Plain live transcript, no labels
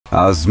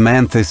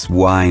Osmanthus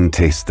wine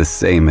tastes the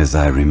same as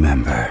I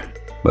remember.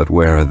 But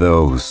where are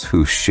those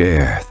who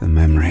share the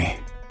memory?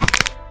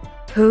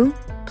 Who?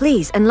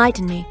 Please,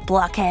 enlighten me.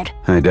 Blockhead.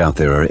 I doubt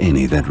there are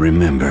any that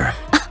remember.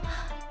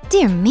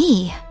 Dear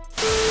me.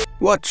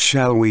 What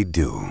shall we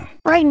do?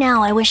 Right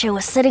now, I wish I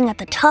was sitting at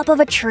the top of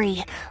a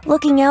tree,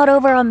 looking out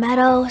over a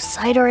meadow,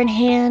 cider in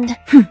hand.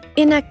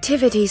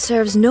 Inactivity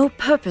serves no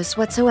purpose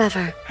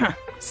whatsoever.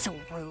 So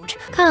rude.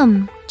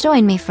 Come,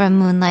 join me for a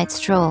moonlight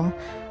stroll.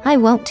 I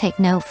won't take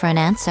no for an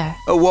answer.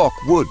 A walk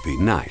would be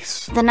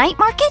nice. The night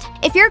market?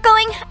 If you're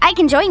going, I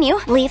can join you.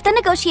 Leave the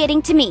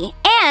negotiating to me.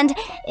 And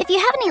if you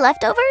have any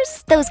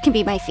leftovers, those can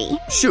be my fee.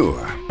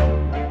 Sure.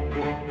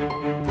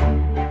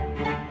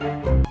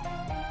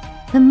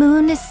 The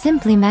moon is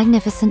simply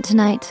magnificent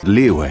tonight.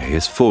 Liyue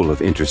is full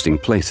of interesting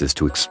places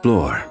to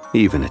explore,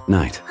 even at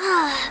night.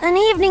 An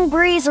evening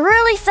breeze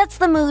really sets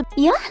the mood.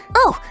 Yeah?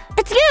 Oh,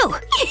 it's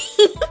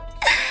you!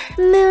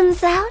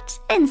 Moon's out,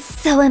 and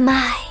so am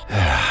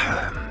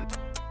I.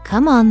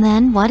 Come on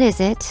then, what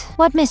is it?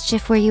 What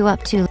mischief were you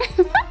up to?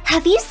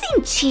 Have you seen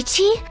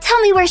Chi-Chi? Tell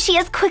me where she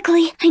is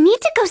quickly. I need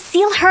to go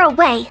seal her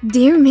away.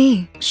 Dear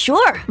me.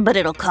 Sure, but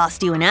it'll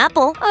cost you an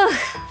apple. Ugh,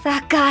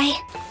 that guy.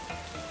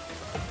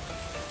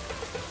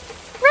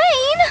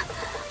 Rain!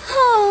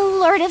 Oh,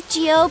 Lord of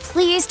Geo,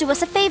 please do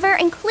us a favor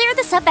and clear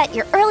this up at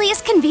your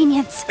earliest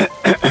convenience.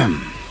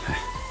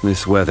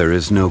 This weather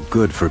is no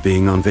good for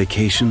being on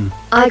vacation.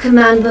 I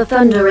command the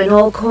thunder in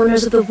all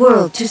corners of the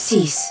world to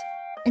cease.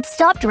 It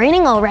stopped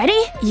raining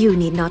already? You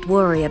need not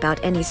worry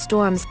about any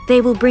storms. They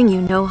will bring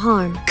you no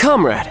harm.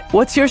 Comrade,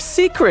 what's your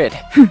secret?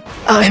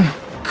 I'm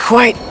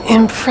quite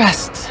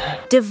impressed.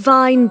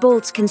 Divine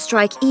bolts can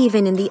strike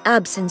even in the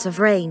absence of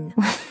rain.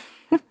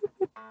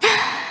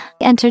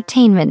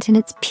 Entertainment in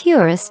its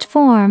purest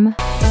form.